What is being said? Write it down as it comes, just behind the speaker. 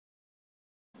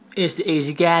It's the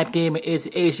Asian Guy Gamer, it's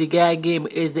the Asian Guy Gamer,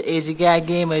 it's the Asian Guy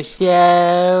Gamer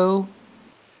Show.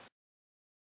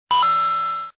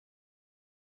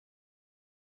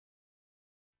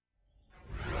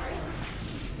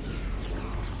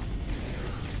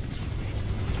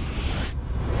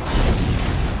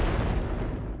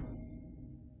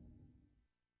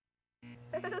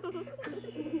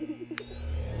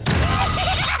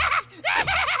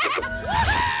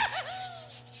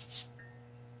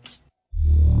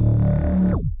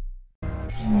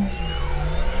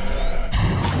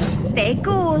 Stay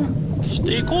cool.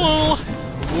 Stay cool.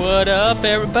 What up,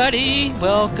 everybody?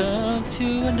 Welcome to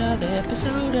another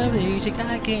episode of the Asian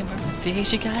Guy Gamer. The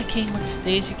Asian Guy Gamer. The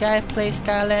Asian Guy plays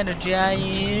Skylander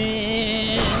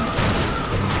Giants.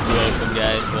 Welcome,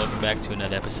 guys. Welcome back to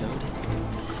another episode.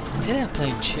 Today I'm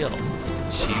playing Chill.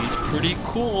 She's pretty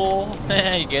cool.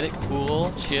 You get it?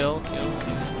 Cool, chill, kill.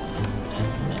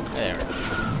 Whatever.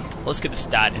 Let's get this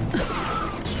started.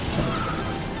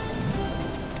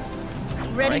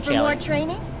 Ready Alright, for Kelly. more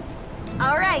training?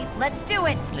 All right, let's do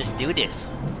it. Let's do this.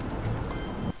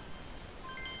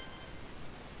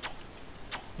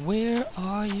 Where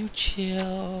are you,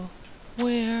 Chill?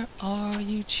 Where are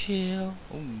you, Chill?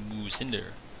 Ooh, Cinder.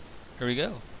 Here we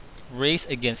go. Race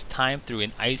against time through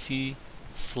an icy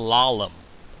slalom.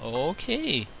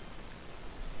 Okay.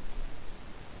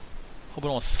 Hope we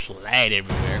don't slide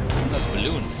everywhere. Those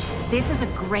balloons. This is a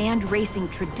grand racing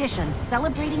tradition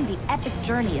celebrating the epic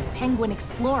journey of Penguin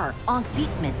explorer Ankh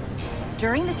Beekman.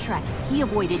 During the trek, he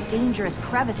avoided dangerous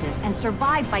crevices and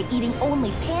survived by eating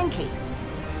only pancakes.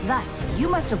 Thus, you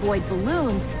must avoid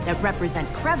balloons that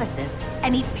represent crevices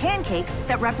and eat pancakes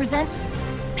that represent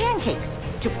pancakes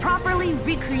to properly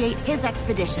recreate his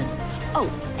expedition. Oh,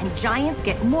 and giants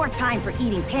get more time for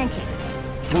eating pancakes.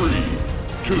 3,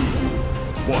 2,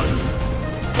 1.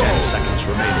 10 seconds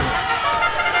remaining.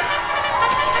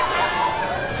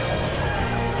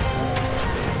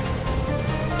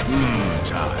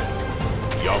 Time.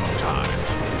 Yum time.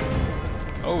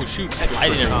 Oh shoot, Extra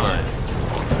sliding everywhere.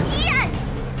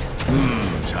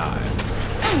 Time.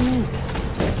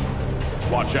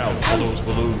 Watch out for those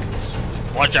balloons.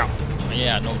 Watch out.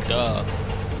 Yeah, no duh.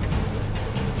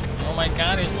 Oh my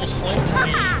god, he's so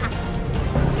slippery.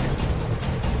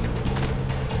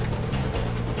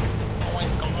 Oh my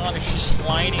god, it's just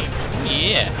sliding.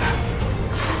 Yeah.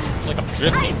 It's like I'm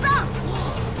drifting.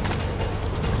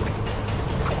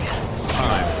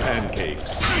 Time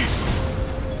pancakes.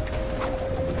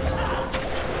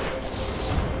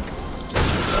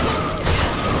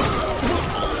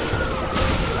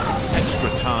 Extra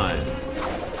time.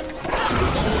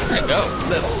 Where'd I go?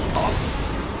 Level up.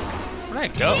 Where'd I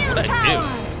go? What'd I do?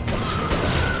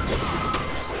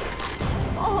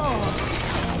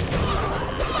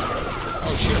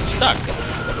 Oh shoot, I'm stuck.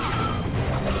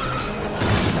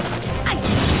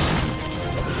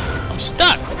 I'm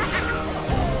stuck.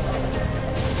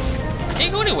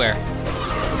 Can't go anywhere.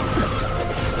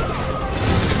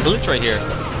 Glitch right here.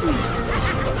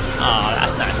 Oh,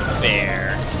 that's not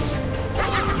fair.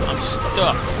 I'm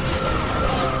stuck.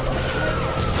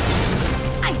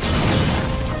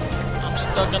 I'm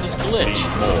stuck on this glitch.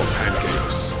 More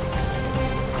pancakes.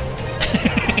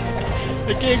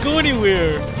 I can't go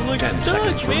anywhere. I'm like 10 stuck,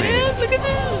 seconds man. remaining. Look at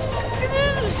this. Look at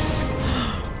this.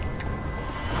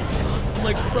 I'm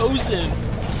like frozen.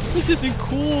 This isn't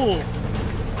cool.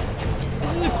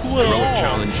 This isn't cool at Road all.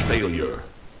 challenge failure.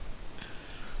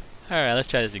 Alright, let's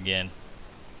try this again.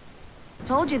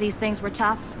 Told you these things were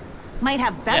tough. Might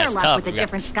have Yeah, better it's luck tough. with a We got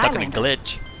different stuck in a Skylander.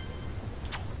 glitch.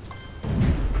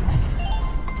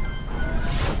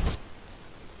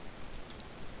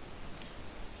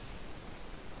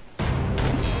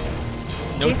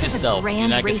 Note This to is a self, do grand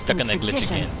not get stuck racing on that glitch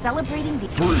tradition again. Celebrating the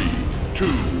 3, 2,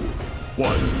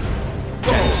 1.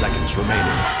 10 seconds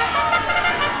remaining.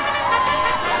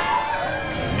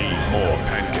 Need more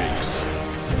pancakes.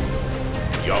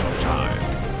 Yum time.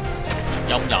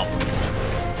 Yum yum.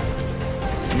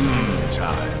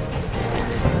 Time.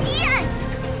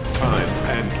 Time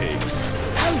pancakes.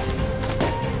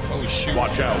 Oh shoot.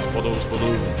 Watch out for those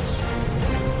balloons.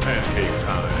 Pancake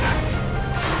time.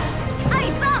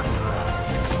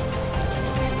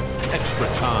 Extra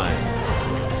time.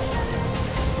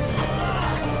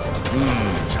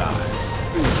 Time.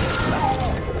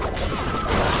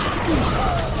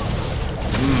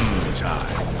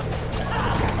 Time.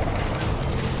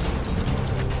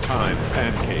 Time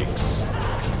pancakes.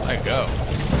 I go.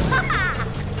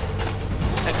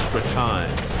 Extra time.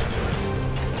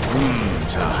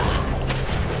 Time.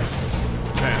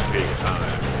 Pancake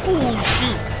time. Oh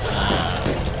shoot.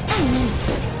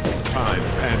 Time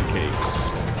pancakes.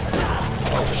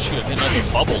 Oh shoot, I didn't know any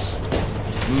bubbles.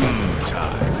 Time.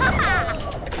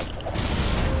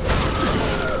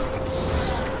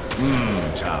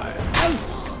 Time.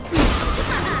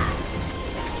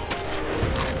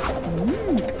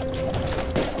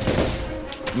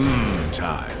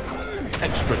 Time.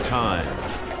 Extra time.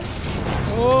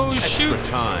 Oh shoot!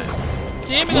 Extra time.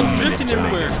 Damn it, I'm drifting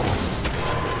everywhere.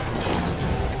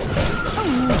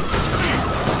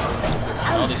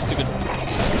 All these stupid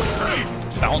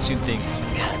bouncing things.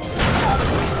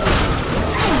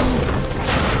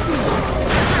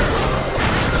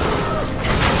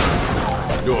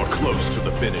 You're close to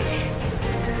the finish.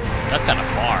 That's kind of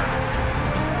far.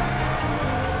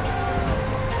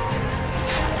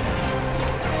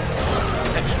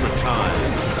 Extra time.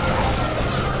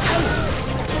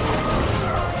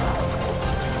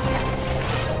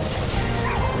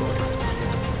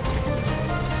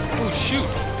 Oh shoot!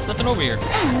 There's nothing over here.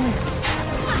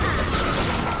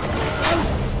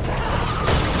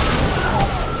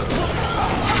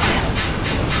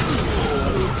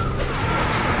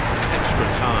 Extra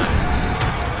time.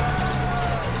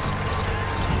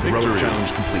 Road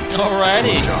challenge complete.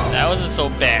 Alrighty, Good job. that wasn't so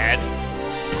bad.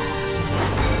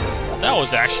 That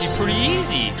was actually pretty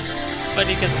easy. But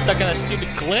he gets stuck in a stupid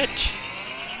glitch.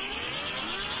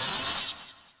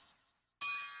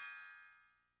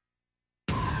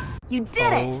 You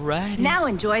did it! Alrighty. Now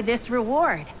enjoy this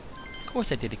reward. Of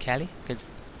course I did it, Callie, because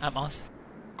I'm awesome.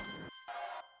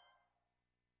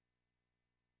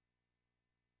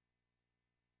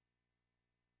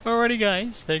 Alrighty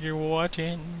guys, thank you for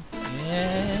watching,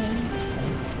 and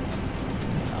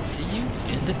I'll see you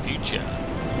in the future.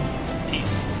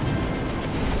 Peace.